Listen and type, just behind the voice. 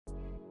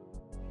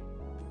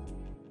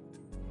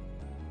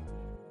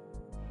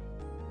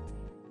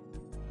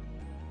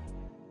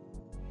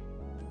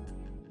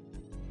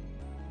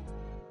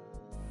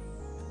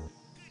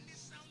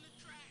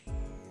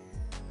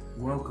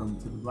Welcome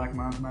to the Black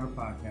Minds Matter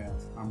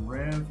podcast. I'm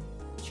Rev,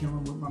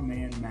 chilling with my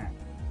man Matt,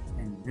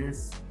 and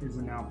this is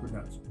a Now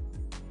production.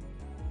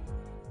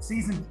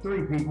 Season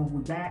 3, people,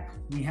 we're back.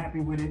 We happy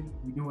with it.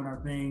 We doing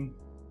our thing.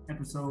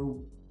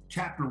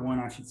 Chapter 1,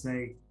 I should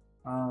say.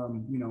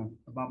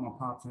 About my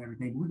pops and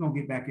everything. We're gonna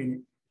get back in it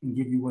and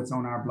give you what's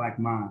on our Black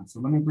mind. So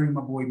let me bring my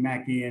boy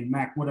Mac in.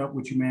 Mac, what up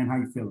with you, man? How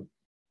you feeling?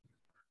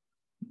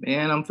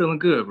 Man, I'm feeling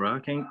good, bro. I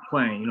can't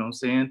complain. You know what I'm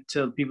saying?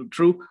 Tell the people the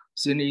truth.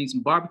 Sitting there eating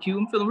some barbecue.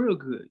 I'm feeling real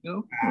good.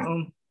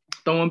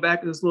 Throwing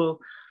back this little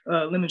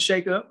lemon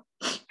shake up.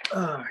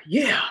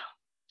 Yeah.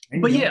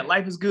 But yeah,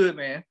 life is good,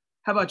 man.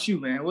 How about you,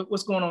 man?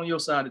 What's going on your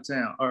side of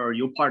town, or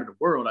your part of the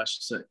world, I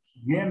should say?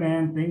 Yeah,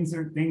 man. Things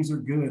are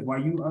good.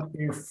 While you up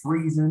there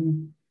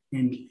freezing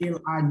in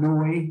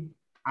Illinois,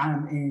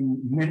 I'm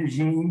in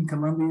Medellin,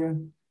 Colombia.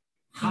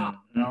 Hot,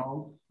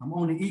 dog. I'm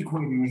on the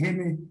equator. You hear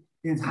me?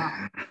 It's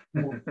hot.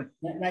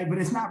 But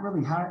it's not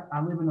really hot.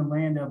 I live in the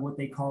land of what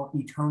they call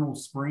eternal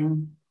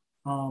spring.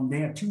 They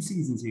have 2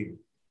 seasons here.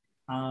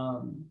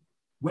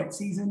 Wet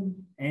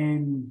season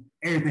and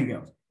everything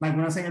else. Like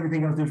when I say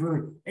everything else,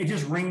 it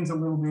just rains a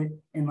little bit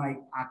in like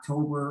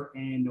October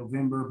and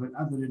November. But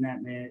other than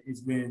that, man,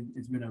 it's been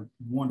a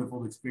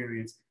wonderful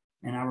experience.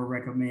 And I would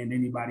recommend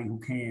anybody who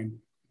can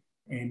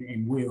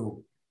and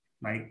will,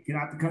 like, get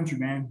out the country,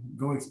 man,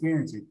 go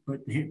experience it.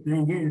 But the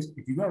thing is,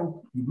 if you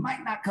go, you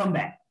might not come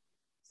back.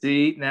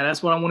 See, now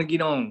that's what I want to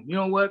get on. You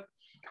know what?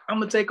 I'm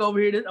going to take over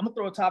here. I'm going to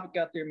throw a topic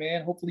out there,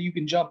 man. Hopefully you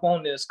can jump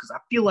on this because I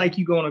feel like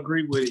you're going to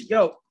agree with it.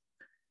 Yo,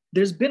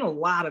 there's been a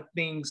lot of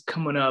things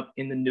coming up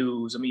in the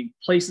news. I mean,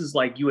 places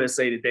like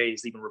USA Today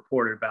has even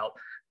reported about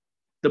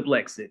the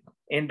Blaxit.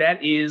 And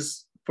that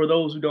is, for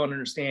those who don't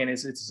understand,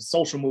 it's a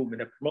social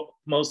movement that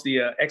promotes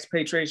the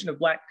expatriation of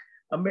Black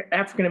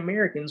African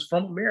Americans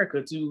from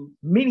America to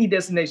many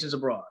destinations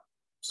abroad.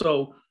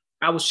 So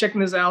I was checking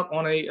this out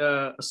on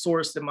a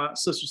source that my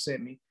sister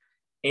sent me.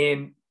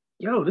 And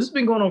this has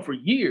been going on for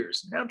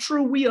years. Now,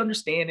 true, we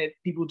understand that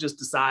people just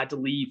decide to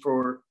leave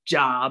for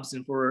jobs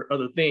and for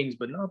other things,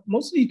 but no,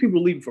 most of these people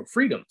are leaving for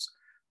freedoms.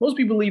 Most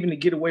people are leaving to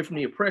get away from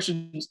the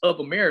oppressions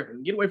of America,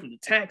 get away from the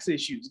tax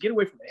issues, get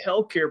away from the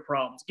healthcare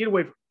problems, get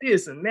away from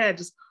this and that,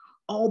 just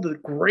all the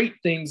great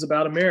things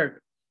about America.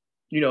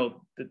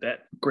 That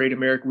great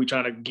America we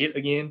trying to get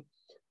again.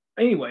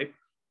 Anyway,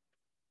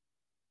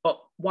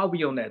 while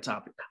we on that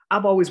topic,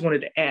 I've always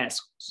wanted to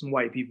ask some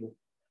white people,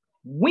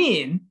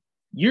 when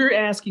you're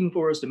asking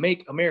for us to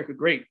make America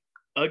great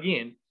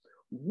again,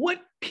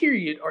 what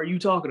period are you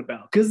talking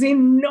about? Because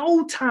in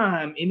no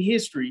time in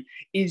history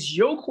is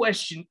your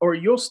question or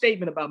your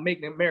statement about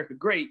making America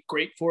great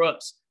for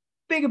us.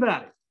 Think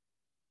about it.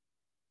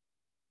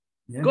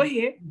 Yeah. Go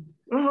ahead.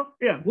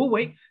 Yeah, we'll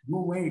wait.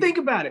 Think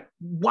about it.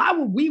 Why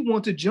would we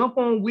want to jump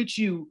on with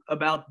you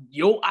about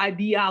your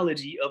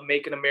ideology of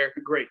making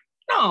America great?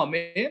 No,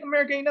 man,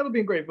 America ain't never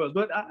been great for us,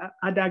 but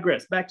I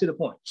digress. Back to the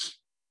point.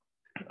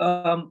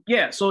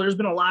 So there's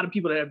been a lot of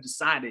people that have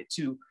decided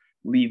to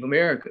leave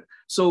America.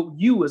 So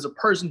you, as a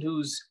person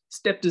who's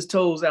stepped his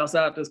toes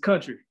outside this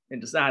country and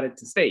decided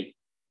to stay,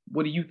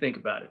 what do you think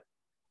about it?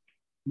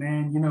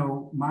 Man,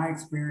 my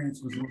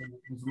experience was a little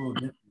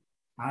different.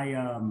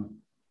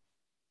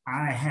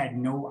 I had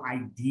no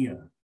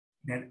idea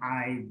that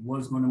I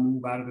was going to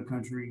move out of the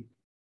country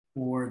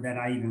or that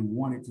I even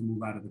wanted to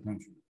move out of the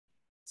country.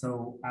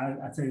 So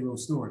I'll tell you a little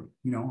story.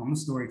 I'm a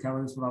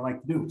storyteller. That's what I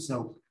like to do.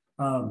 So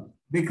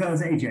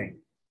because AJ,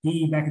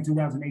 he back in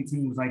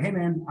 2018 was like, hey,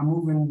 man, I'm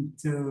moving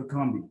to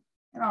Colombia.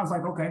 And I was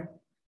like, okay.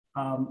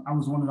 I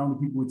was one of the only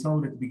people who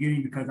told at the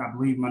beginning because I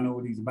believe I know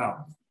what he's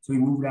about. So he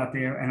moved out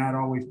there and I'd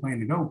always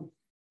planned to go.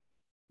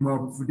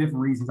 Well, for different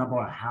reasons, I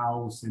bought a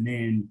house and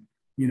then,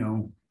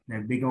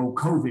 that big old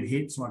COVID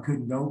hit, so I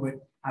couldn't go. But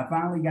I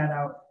finally got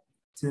out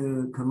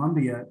to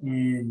Colombia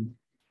in,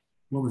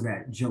 what was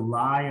that,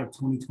 July of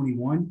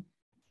 2021.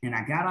 And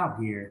I got out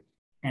here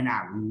and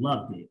I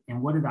loved it.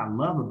 And what did I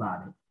love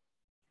about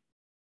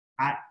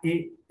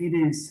it?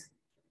 This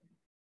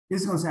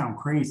is going to sound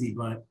crazy,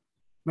 but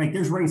like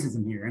there's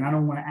racism here. And I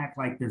don't want to act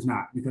like there's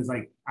not, because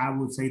like I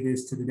would say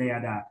this to the day I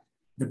die.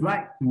 The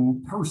Black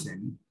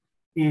person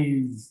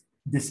is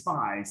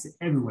despised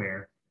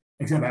everywhere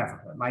except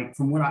Africa. Like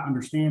from what I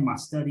understand, my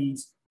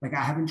studies, like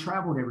I haven't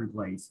traveled every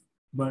place,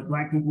 but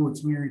Black people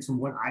experience, from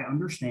what I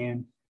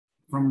understand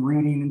from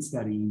reading and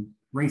studying,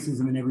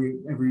 racism in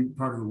every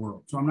part of the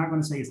world. So I'm not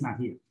going to say it's not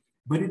here,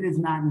 but it is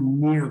not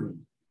nearly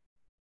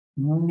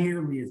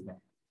as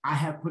bad. I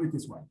have put it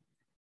this way.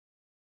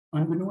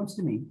 Unbeknownst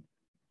to me,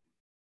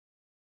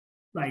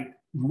 like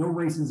no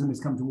racism has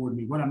come toward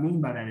me. What I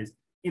mean by that is,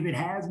 if it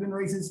has been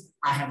racist,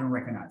 I haven't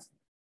recognized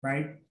it,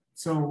 right?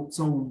 So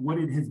what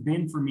it has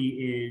been for me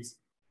is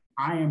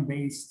I am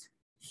based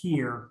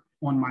here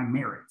on my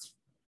merits.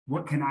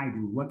 What can I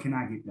do? What can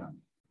I get done?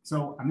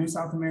 So I'm in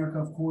South America,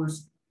 of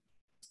course.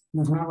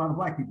 There's not a lot of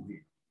Black people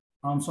here.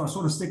 So I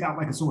sort of stick out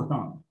like a sore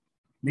thumb.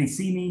 They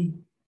see me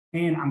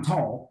and I'm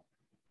tall.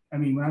 I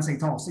mean, when I say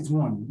tall,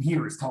 6'1",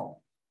 here is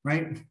tall,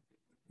 right?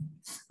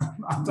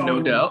 I'm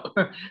No doubt.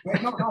 no.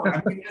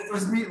 I mean,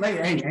 let's be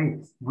hey,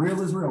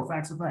 real is real.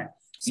 Facts are facts.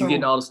 So, you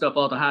getting all the stuff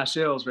off the high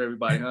shelves for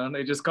everybody, huh?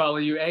 They just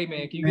calling you, hey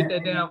man, can you get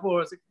that down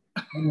for us?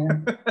 Hey,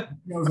 man. You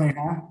know what I'm saying,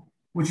 huh?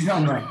 What you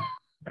talking about?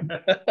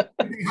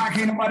 How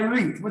can't nobody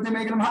reach? What they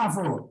making them high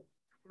for?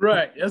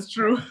 Right, that's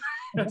true.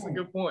 That's a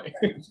good point.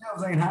 You know what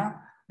I'm saying, huh?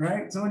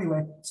 Right. So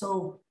anyway,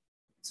 so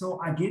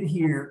I get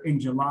here in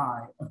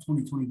July of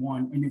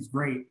 2021, and it's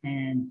great.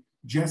 And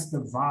just the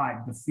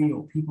vibe, the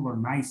feel, people are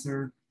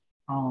nicer.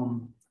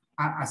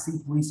 I see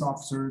police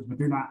officers, but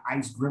they're not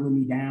ice grilling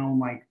me down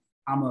like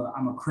I'm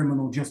a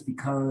criminal just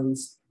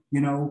because, you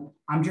know,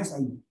 I'm just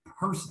a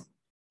person.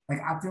 Like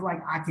I feel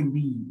like I can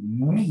be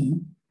me,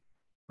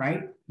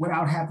 right?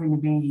 Without having to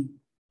be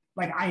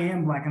like I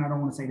am black, and I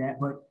don't want to say that,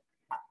 but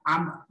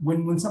I'm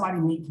when somebody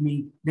meets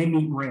me, they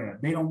meet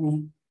Rev. They don't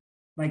meet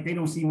like they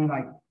don't see me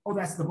like, oh,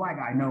 that's the black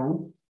guy.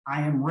 No,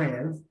 I am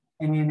Rev,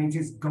 and then they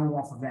just go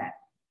off of that,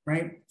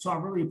 right? So I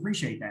really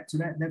appreciate that. So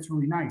that's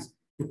really nice.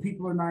 The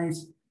people are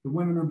nice. The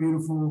women are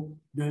beautiful.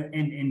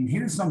 And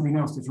here's something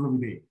else that's really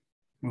big.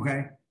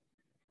 Okay.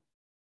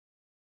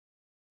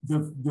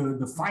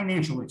 The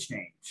financial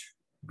exchange.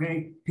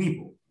 Okay,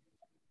 people.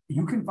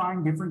 You can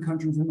find different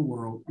countries in the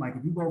world. Like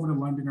if you go over to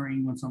London or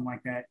England, something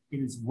like that, it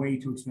is way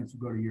too expensive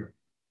to go to Europe.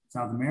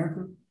 South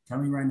America, I'm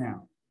telling you right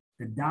now,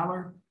 the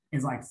dollar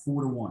is like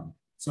 4-1.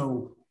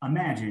 So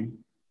imagine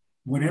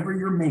whatever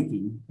you're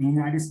making in the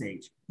United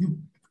States, you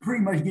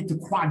pretty much get to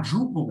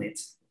quadruple it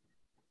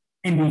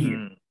and be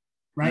here,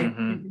 right?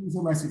 Mm-hmm. Things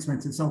are less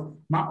expensive. So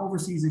my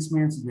overseas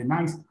experience has been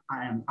nice.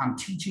 I'm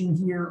teaching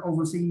here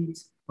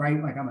overseas,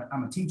 right? Like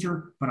I'm a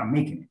teacher, but I'm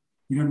making it.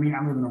 You know what I mean?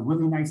 I live in a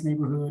really nice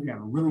neighborhood. I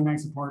have a really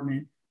nice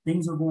apartment.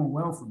 Things are going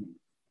well for me.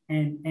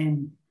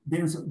 And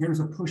there's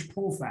a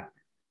push-pull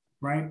factor,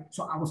 right?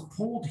 So I was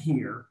pulled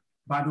here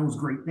by those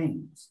great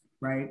things,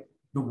 right?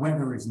 The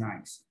weather is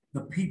nice.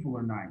 The people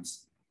are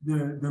nice.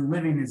 The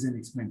living is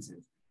inexpensive.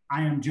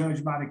 I am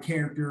judged by the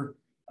character,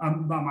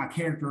 by my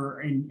character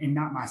and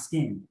not my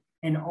skin.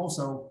 And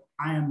also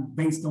I am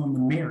based on the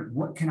merit.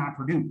 What can I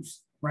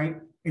produce, right?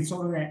 It's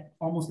sort of that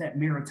almost that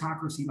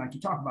meritocracy like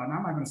you talk about. And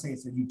I'm not going to say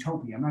it's a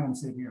utopia. I'm not going to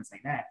sit here and say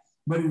that,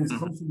 but it is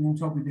closer to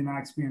utopia than I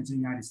experienced in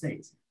the United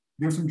States.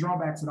 There's some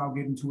drawbacks that I'll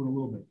get into in a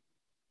little bit.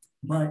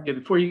 But yeah,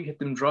 before you hit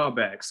them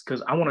drawbacks,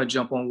 because I want to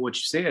jump on what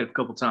you said a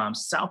couple of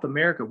times. South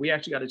America, we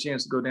actually got a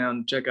chance to go down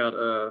and check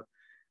out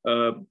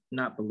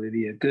not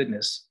Bolivia,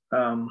 goodness.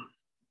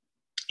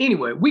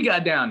 Anyway, we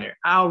got down there.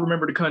 I'll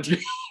remember the country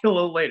a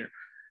little later.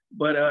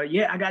 But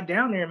yeah, I got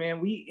down there, man.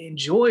 We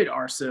enjoyed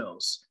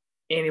ourselves.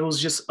 And it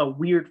was just a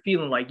weird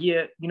feeling like,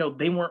 yeah, you know,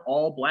 they weren't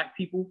all black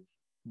people,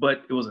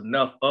 but it was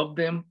enough of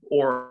them,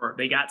 or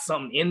they got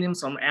something in them,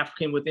 some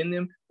African within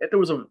them, that there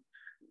was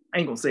I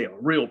ain't gonna say a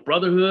real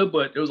brotherhood,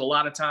 but there was a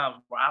lot of times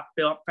where I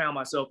found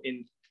myself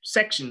in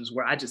sections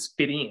where I just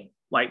fit in.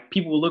 Like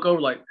people would look over,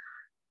 like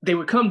they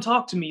would come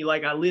talk to me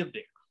like I lived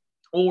there.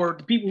 Or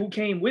the people who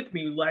came with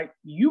me, like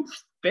you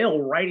fell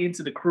right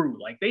into the crew.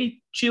 Like they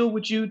chill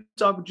with you,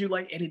 talk with you,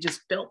 like, and it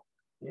just felt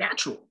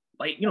natural.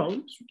 Like, you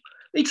know,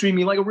 they treat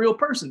me like a real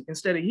person.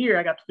 Instead of here,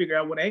 I got to figure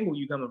out what angle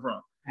you coming from.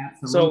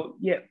 Absolutely. So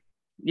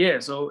yeah.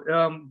 So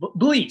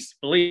Belize,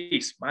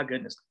 my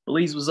goodness,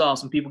 Belize was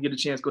awesome. People get a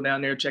chance to go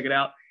down there, check it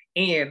out,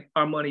 and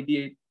our money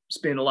did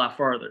spend a lot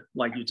farther,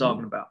 like you're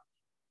talking about.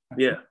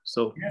 Yeah.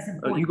 So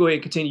you go ahead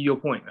and continue your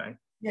point, man.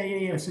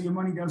 Yeah. So your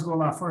money does go a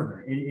lot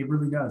further. It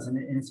really does, and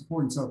it's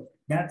important. So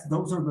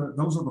those are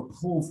the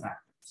pull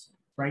factors,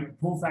 right?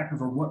 Pull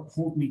factors are what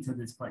pulled me to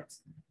this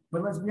place.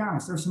 But let's be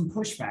honest, there's some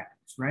push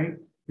factors, right?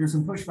 There's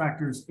some push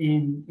factors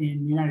in the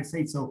United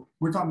States. So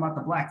we're talking about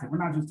the Blaxit. We're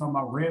not just talking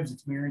about Rev's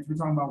experience. We're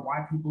talking about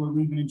why people are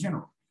leaving in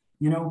general.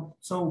 You know,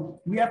 so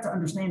we have to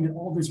understand that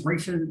all this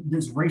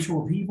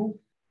racial upheaval,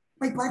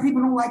 like black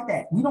people don't like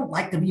that. We don't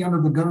like to be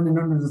under the gun and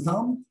under the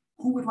thumb.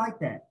 Who would like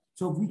that?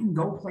 So if we can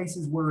go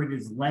places where it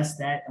is less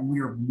that, and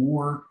we are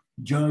more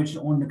judged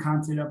on the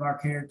content of our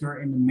character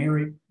and the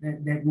merit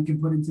that we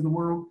can put into the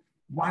world,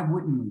 why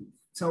wouldn't we?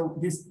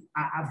 So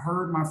I've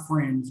heard my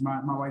friends, my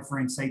white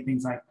friends say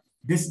things like,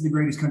 this is the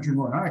greatest country in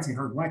the world. I actually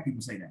heard black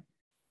people say that.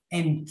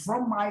 And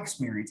from my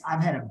experience,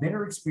 I've had a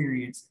better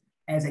experience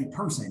as a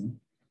person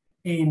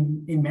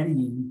in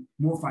Medellin,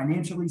 more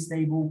financially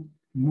stable,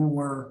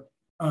 more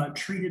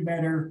treated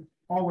better,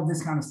 all of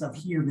this kind of stuff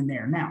here than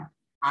there. Now,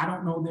 I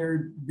don't know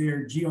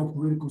their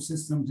geopolitical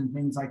systems and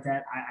things like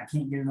that. I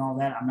can't get in all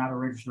that. I'm not a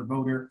registered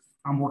voter.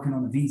 I'm working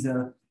on a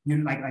visa. You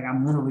know, like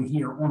I'm literally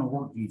here on a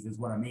work visa is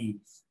what I mean.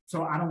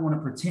 So I don't want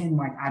to pretend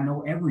like I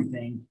know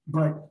everything,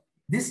 but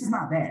this is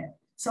not bad.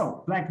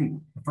 So black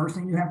people, the first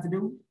thing you have to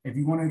do, if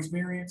you want to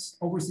experience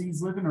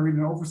overseas living or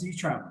even overseas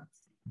traveling,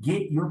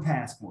 get your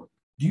passport.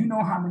 Do you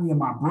know how many of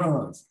my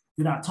bros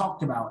that I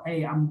talked about,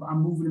 hey, I'm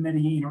moving to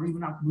Medellin, or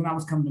even when I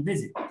was coming to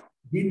visit,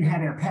 didn't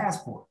have their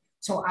passport?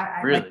 So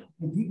I really? Like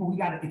the people, we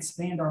got to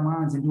expand our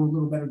minds and do a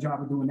little better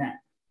job of doing that.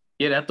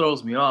 Yeah, that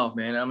throws me off,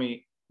 man. I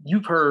mean,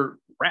 you've heard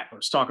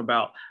rappers talk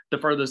about the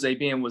furthest they've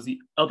been was the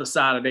other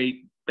side of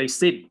they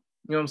city.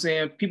 You know what I'm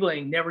saying? People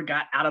ain't never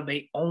got out of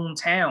their own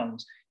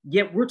towns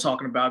Yet we're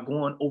talking about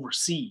going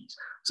overseas.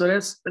 So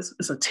that's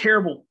it's a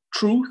terrible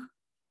truth.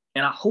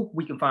 And I hope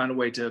we can find a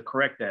way to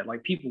correct that.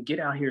 Like, people, get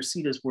out here,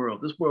 see this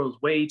world. This world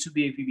is way too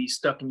big for you to be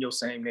stuck in your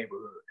same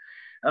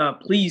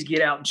neighborhood. Please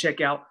get out and check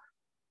out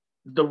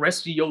the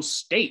rest of your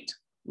state,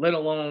 let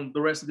alone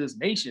the rest of this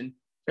nation.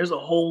 There's a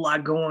whole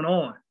lot going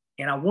on.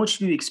 And I want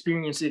you to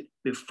experience it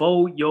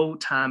before your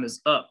time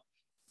is up.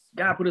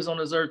 God put us on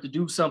this earth to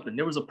do something.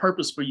 There was a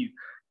purpose for you.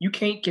 You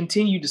can't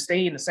continue to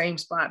stay in the same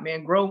spot,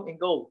 man. Grow and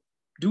go.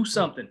 Do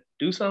something.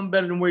 Do something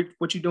better than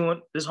what you're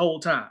doing this whole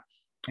time.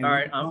 And all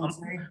right.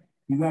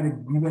 You gotta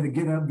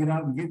get up, get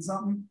out, and get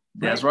something.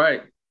 That's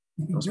right.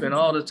 Don't spend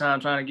all the time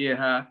trying to get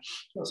high.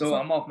 So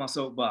I'm off my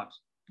soapbox.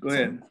 Go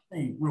ahead.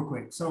 Hey, real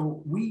quick.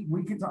 So we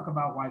can talk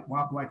about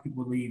why Black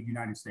people leave the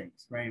United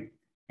States, right?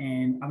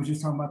 And I was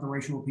just talking about the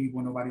racial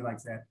people. Nobody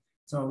likes that.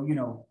 So, you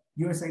know,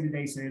 USA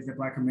Today says that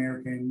Black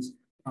Americans,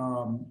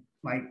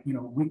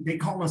 they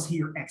call us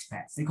here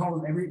expats. They call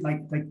us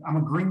like I'm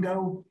a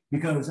gringo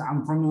because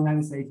I'm from the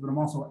United States, but I'm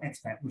also an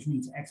expat, which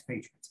means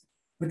expatriates.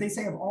 But they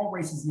say of all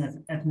races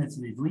and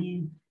ethnicities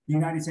leave the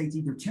United States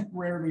either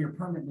temporarily or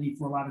permanently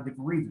for a lot of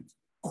different reasons.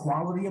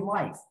 Quality of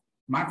life.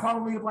 My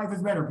quality of life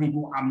is better,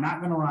 people. I'm not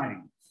going to lie to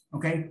you.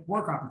 Okay.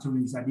 Work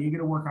opportunities. I did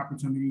get work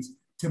opportunities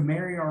to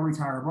marry or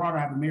retire abroad. I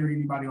haven't married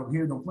anybody over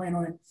here. Don't plan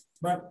on it.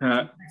 But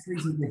next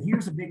reason, but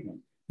here's a big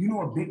one. You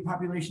know, a big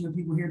population of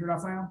people here that I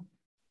found?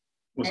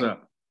 What's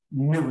up?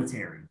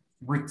 Military.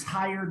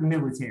 Retired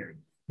military.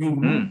 They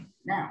moved.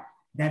 Now,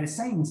 that is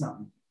saying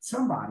something.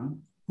 Somebody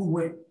who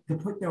went to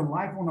put their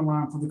life on the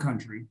line for the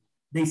country,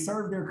 they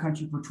served their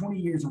country for 20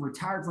 years and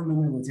retired from the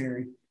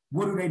military.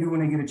 What do they do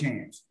when they get a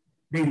chance?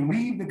 They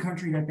leave the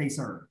country that they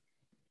serve.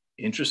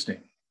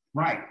 Interesting.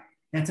 Right.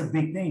 That's a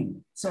big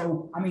thing.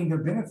 So, I mean, their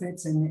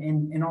benefits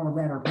and all of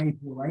that are paid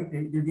for, right?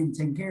 They're getting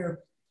taken care of.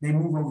 They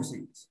move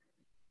overseas.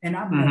 And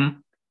I met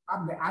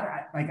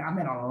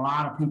a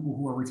lot of people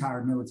who are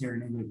retired military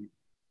and they live here.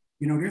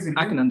 You know,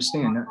 I can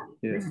understand that.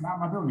 Yeah. There's a guy in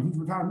my building. He's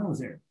retired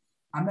military.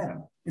 I met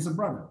him. It's a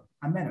brother.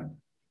 I met him.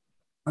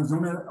 I was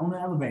on the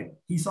elevator.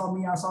 He saw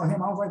me. I saw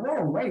him. I was like,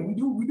 "Whoa, wait, we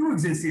do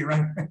exist here,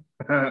 right?"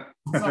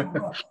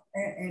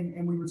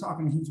 and we were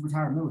talking. He's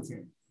retired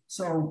military.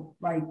 So,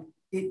 like,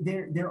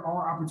 there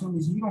are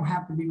opportunities. You don't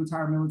have to be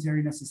retired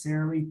military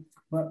necessarily,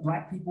 but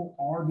Black people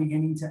are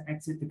beginning to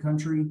exit the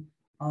country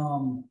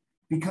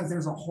because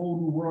there's a whole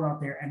new world out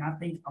there. And I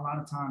think a lot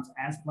of times,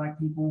 as Black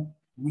people,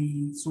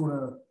 we sort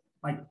of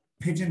like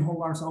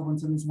pigeonhole ourselves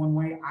into this one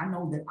way. I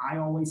know that I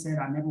always said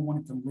I never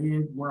wanted to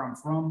live where I'm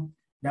from.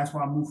 That's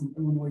why I moved from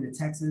Illinois to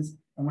Texas.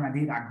 And when I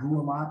did, I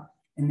grew a lot.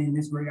 And then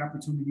this great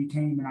opportunity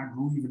came and I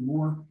grew even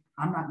more.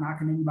 I'm not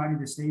knocking anybody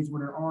that stays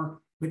where they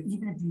are, but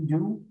even if you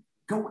do,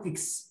 go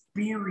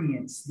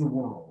experience the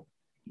world.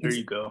 There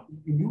you go.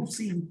 And you'll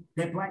see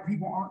that Black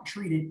people aren't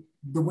treated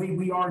the way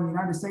we are in the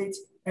United States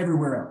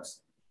everywhere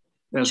else.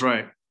 That's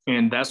right.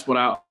 And that's what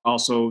I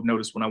also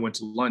noticed when I went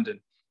to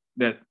London,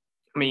 that,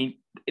 I mean,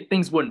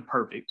 things weren't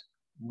perfect,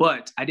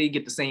 but I didn't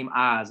get the same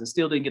eyes. I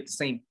still didn't get the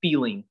same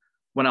feeling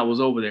when I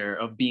was over there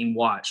of being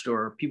watched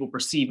or people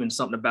perceiving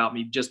something about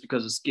me just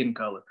because of skin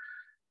color.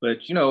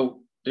 But, you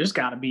know, there's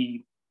got to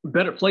be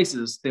better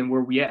places than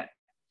where we at.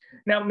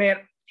 Now, man,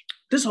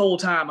 this whole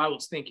time I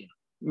was thinking,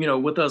 you know,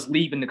 with us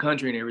leaving the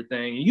country and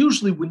everything, and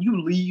usually when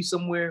you leave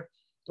somewhere,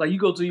 like you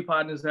go to your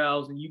partner's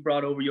house and you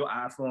brought over your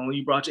iPhone,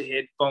 you brought your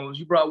headphones,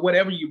 you brought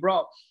whatever you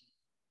brought.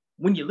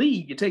 When you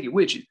leave, you take it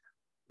with you.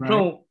 Right.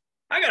 So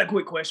I got a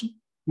quick question.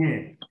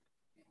 Yeah.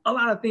 A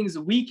lot of things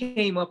that we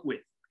came up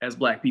with as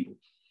Black people.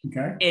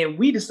 Okay. And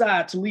we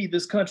decide to leave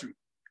this country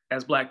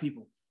as Black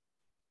people.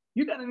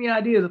 You got any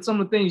ideas of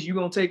some of the things you're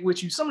going to take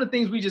with you? Some of the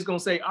things we just going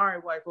to say, all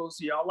right, white folks,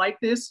 y'all like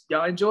this?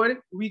 Y'all enjoyed it?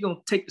 We going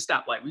to take the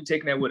stoplight. We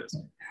taking that with us.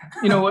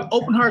 You know what?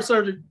 Open heart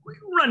surgery, we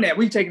run that.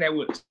 We taking that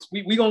with us.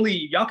 We going to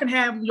leave. Y'all can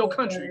have your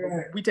country.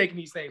 We taking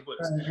these things with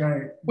us.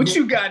 Right. What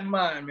you got in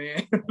mind,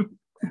 man?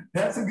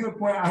 That's a good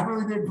point. I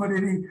didn't put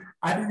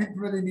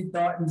any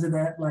thought into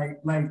that.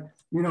 Like,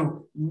 you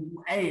know,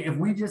 hey, if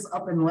we just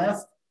up and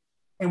left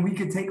and we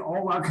could take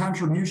all our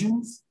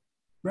contributions,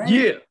 right?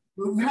 Yeah.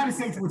 The United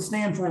States would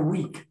stand for a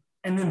week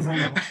and then for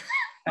right?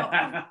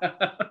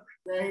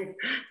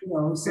 You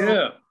know, so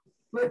yeah.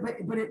 But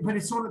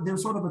it's sort of,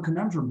 there's sort of a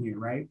conundrum here,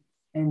 right?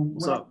 And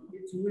What's what up? I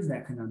get to is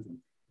that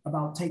conundrum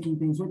about taking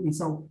things with me.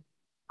 So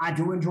I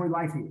do enjoy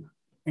life here.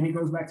 And it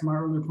goes back to my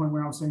earlier point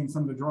where I was saying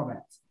some of the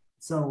drawbacks.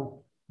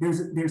 So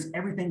there's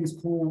everything is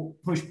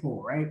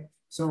push-pull, right?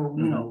 So,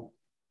 you know,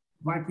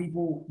 Black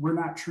people, we're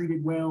not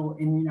treated well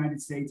in the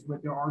United States,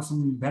 but there's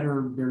some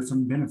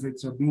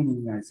benefits of being in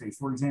the United States.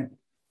 For example,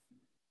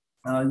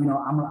 you know,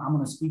 I'm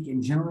going to speak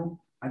in general.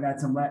 I got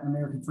some Latin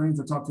American friends.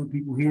 I talk to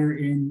people here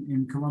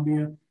in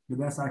Colombia the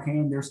best I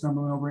can. They're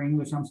stumbling over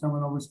English. I'm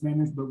stumbling over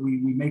Spanish, but we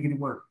making it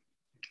work.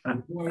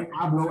 Boy,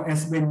 hablo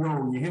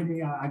español. You hear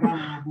me? I got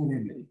a little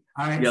bit in it.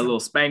 All right. You got a little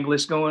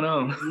Spanglish going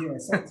on. Yeah.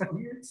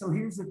 So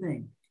here's the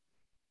thing.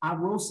 I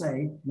will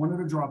say one of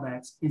the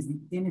drawbacks is the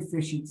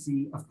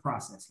inefficiency of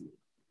process here.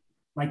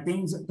 Like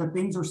the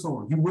things are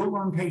slower. You will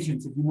learn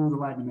patience if you move to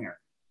Latin America,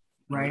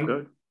 right?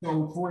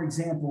 So, for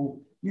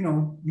example,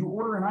 you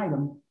order an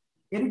item,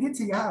 it'll get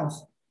to your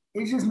house.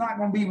 It's just not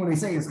going to be when they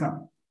say it's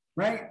coming,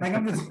 right? Like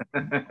I'm just,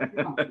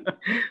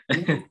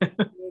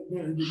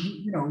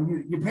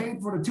 you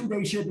paid for the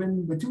 2-day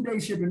shipping. The 2-day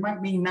shipping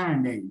might mean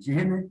 9 days. You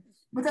hear me?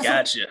 But that's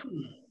Gotcha.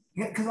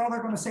 Because all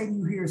they're going to say to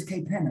you here is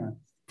K-Penna.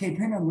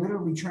 K-Penna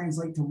literally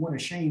translate to what a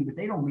shame, but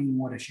they don't mean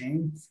what a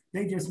shame.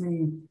 They just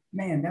mean,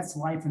 man, that's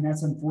life, and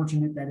that's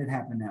unfortunate that it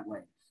happened that way.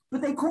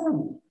 But they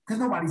cool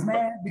because nobody's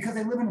mad because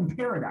they're living in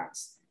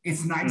paradise.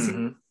 It's nice.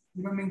 Mm-hmm.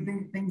 You know what I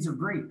mean? Things are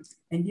great.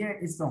 And yet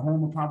it's the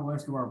home of Pablo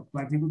Escobar.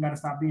 Black people got to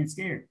stop being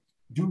scared.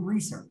 Do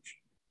research,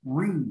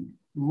 read,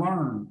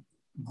 learn,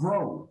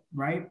 grow,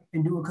 right?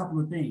 And do a couple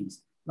of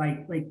things.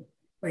 Like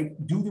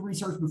do the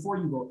research before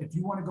you go. If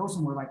you want to go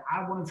somewhere, like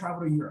I want to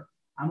travel to Europe,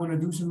 I'm going to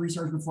do some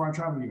research before I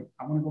travel to Europe.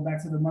 I want to go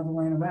back to the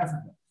motherland of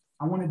Africa.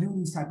 I want to do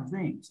these type of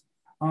things.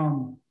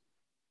 I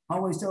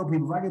always tell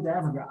people, if I get to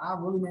Africa, I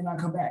really may not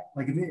come back.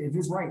 Like if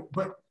it's right,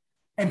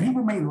 and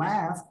people may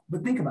laugh,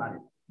 but think about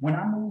it. When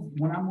I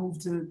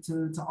moved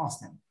to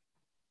Austin,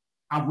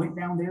 I went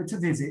down there to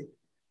visit.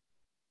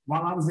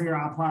 While I was there,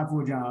 I applied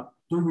for a job.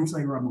 3 weeks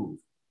later, I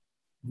moved.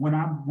 When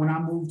I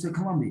moved to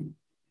Colombia,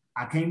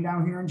 I came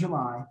down here in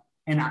July.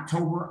 In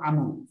October, I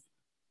moved.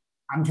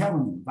 I'm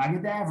telling you, if I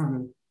get to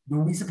Africa,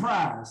 don't be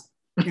surprised.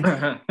 He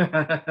didn't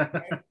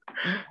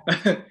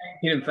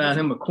find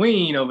him a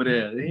queen over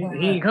there.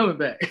 He ain't coming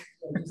back.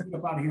 Just get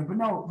up out of here. But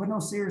no,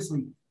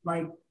 seriously,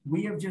 like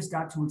we have just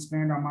got to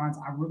expand our minds.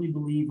 I really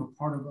believe a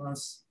part of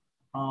us,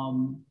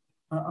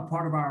 a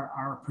part of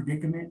our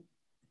predicament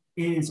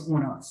is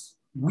on us.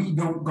 We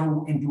don't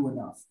go and do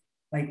enough.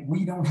 Like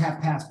we don't have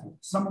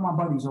passports. Some of my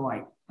buddies are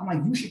like, I'm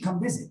like, you should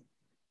come visit.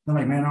 They're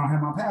like, man, I don't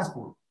have my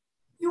passport.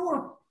 You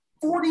are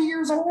 40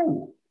 years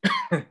old.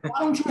 Why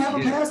don't you have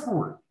a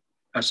passport?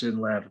 I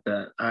shouldn't laugh at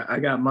that. I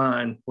got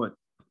mine.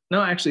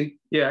 No, actually,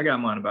 yeah, I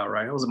got mine about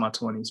right. I was in my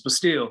 20s, but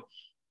still,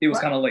 it was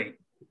kind of late.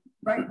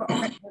 Right. But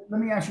okay,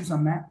 let me ask you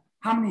something, Matt.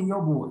 How many of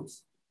your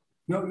boys,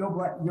 your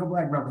black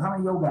brothers, how many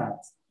of your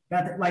guys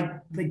got that? Like,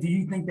 do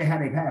you think they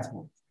had a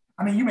passport?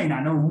 I mean, you may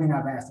not know. You may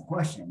not have asked the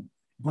question,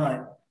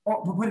 but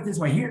put it this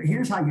way.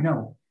 Here's how you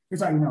know.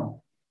 Here's how you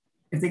know.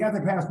 If they got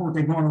their passport,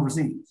 they're going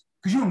overseas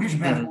because you don't get your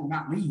passport and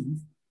not leave.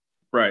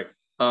 Right.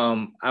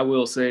 I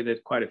will say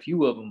that quite a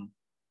few of them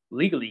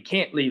legally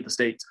can't leave the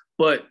States,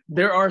 but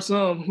there are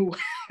some who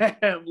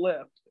have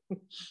left.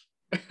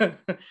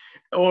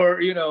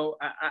 Or,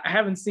 I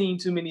haven't seen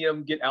too many of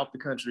them get out the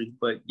country,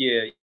 but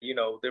yeah,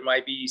 there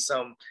might be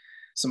some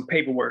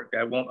paperwork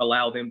that won't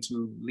allow them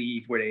to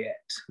leave where they at.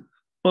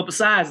 But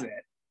besides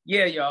that,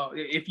 yeah, y'all,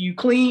 if you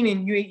clean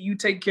and you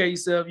take care of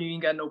yourself, you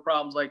ain't got no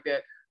problems like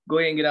that, go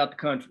ahead and get out the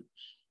country.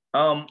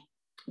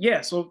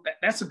 Yeah, so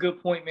that's a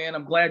good point, man.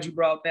 I'm glad you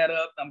brought that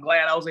up. I'm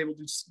glad I was able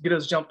to get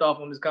us jumped off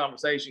on this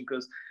conversation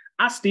because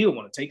I still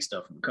want to take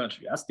stuff from the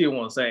country. I still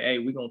want to say, hey,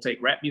 we're going to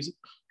take rap music.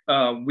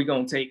 We're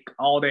going to take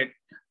all that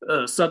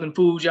Southern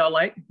food y'all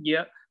like.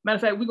 Yeah. Matter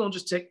of fact, we're going to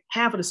just take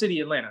half of the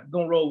city of Atlanta.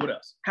 Going to roll with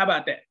us. How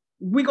about that?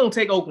 We're going to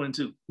take Oakland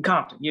too.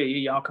 Compton. Yeah,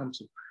 y'all come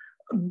too.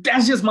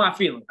 That's just my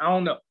feeling. I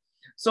don't know.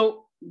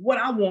 So what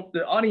I want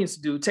the audience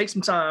to do, take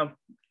some time.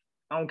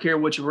 I don't care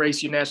what your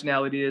race, your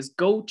nationality is.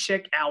 Go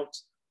check out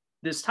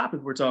this topic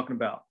we're talking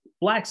about,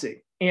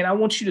 Blaxit. And I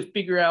want you to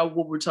figure out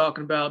what we're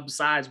talking about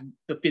besides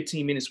the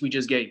 15 minutes we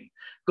just gave you.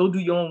 Go do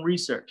your own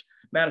research.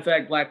 Matter of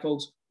fact, Black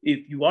folks,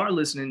 if you are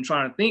listening and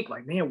trying to think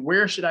like, man,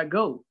 where should I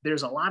go?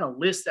 There's a lot of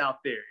lists out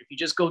there. If you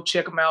just go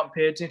check them out and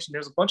pay attention,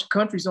 there's a bunch of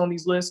countries on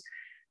these lists.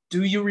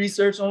 Do your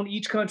research on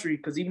each country,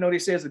 because even though they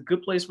say it's a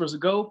good place for us to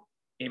go,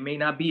 it may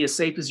not be as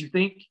safe as you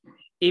think.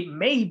 It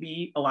may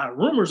be a lot of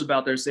rumors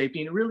about their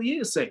safety, and it really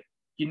is safe.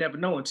 You never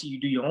know until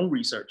you do your own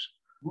research.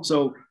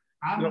 So,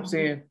 you know what I'm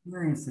saying?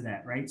 Experience to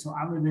that, right? So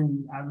I live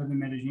in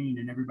Medellin,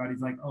 and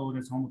everybody's like, "Oh,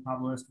 that's home of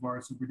Pablo Escobar.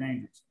 It's super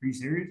dangerous." Are you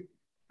serious?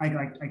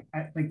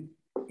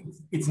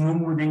 It's no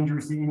more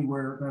dangerous than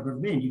anywhere I've ever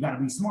been. You got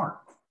to be smart,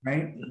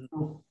 right?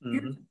 So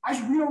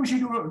we should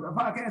do a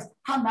podcast.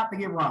 How not to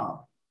get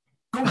robbed?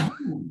 Go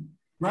home,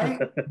 right?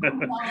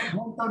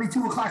 Go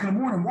 1:32 o'clock in the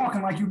morning,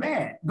 walking like you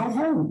bad. Go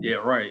home. Yeah,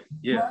 right.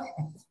 Yeah, right?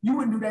 You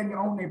wouldn't do that in your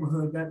own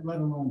neighborhood, let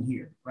alone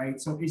here, right?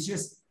 So it's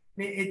just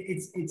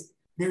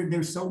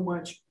there's so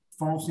much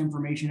false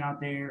information out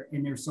there,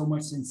 and there's so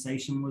much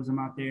sensationalism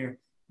out there,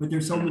 but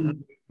there's so many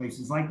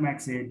places. Like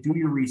Max said, do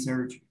your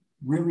research,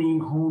 really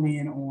hone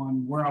in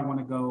on where I want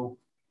to go,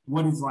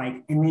 what it's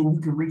like, and then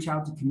you can reach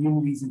out to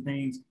communities and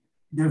things.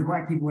 There's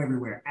Black people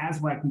everywhere.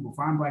 Ask Black people,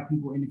 find Black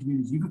people in the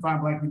communities. You can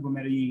find Black people in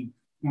Medellin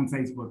on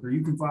Facebook, or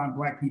you can find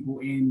Black people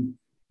in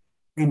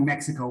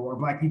Mexico, or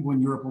Black people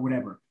in Europe, or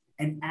whatever,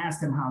 and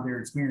ask them how their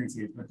experience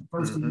is. But the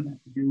first thing you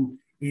have to do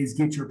is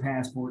get your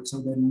passport.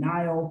 So the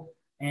Nile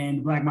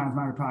and Black Minds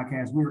Matter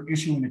podcast, we're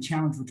issuing a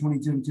challenge for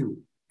 2022.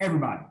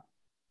 Everybody,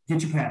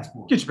 get your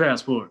passport. Get your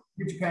passport.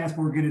 Get your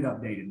passport. Get it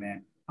updated,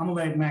 man. I'm going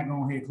to let Matt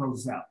go ahead and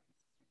close this out.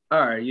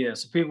 All right, yeah.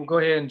 So people, go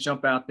ahead and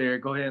jump out there.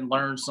 Go ahead and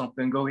learn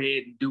something. Go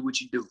ahead and do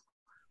what you do.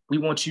 We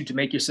want you to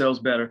make yourselves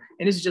better.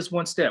 And this is just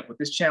one step. With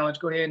this challenge,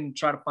 go ahead and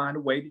try to find a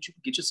way that you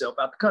can get yourself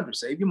out the country.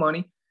 Save your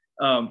money.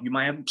 You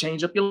might have to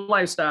change up your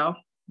lifestyle,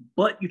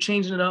 but you're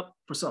changing it up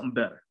for something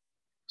better.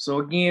 So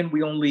again,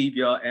 we're going to leave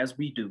y'all as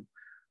we do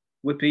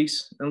with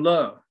peace and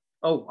love.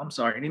 Oh, I'm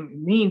sorry. In the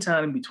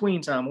meantime, in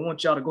between time, I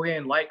want y'all to go ahead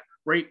and like,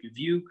 rate,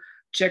 review.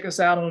 Check us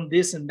out on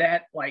this and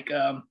that, like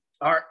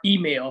our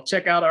email.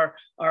 Check out our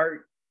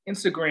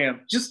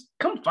Instagram. Just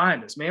come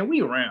find us, man.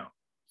 We around.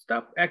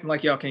 Stop acting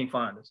like y'all can't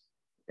find us.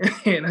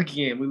 And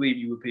again, we leave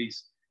you with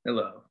peace and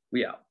love.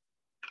 We out.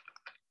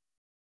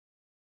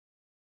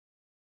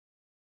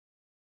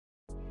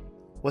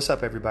 What's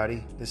up,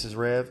 everybody? This is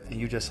Rev, and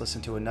you just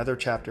listened to another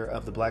chapter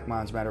of the Black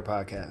Minds Matter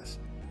podcast.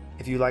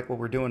 If you like what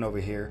we're doing over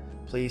here,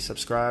 please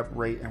subscribe,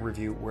 rate, and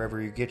review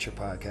wherever you get your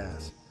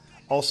podcasts.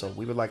 Also,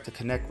 we would like to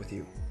connect with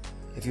you.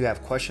 If you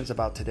have questions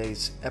about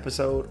today's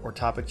episode or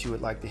topics you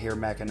would like to hear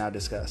Mac and I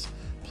discuss,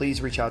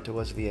 please reach out to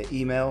us via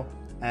email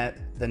at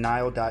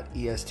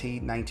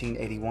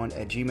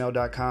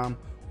thenile.est1981@gmail.com,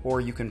 or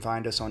you can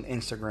find us on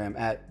Instagram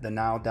at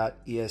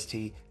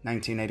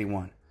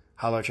thenile.est1981.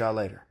 Holler at y'all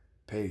later.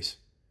 Peace.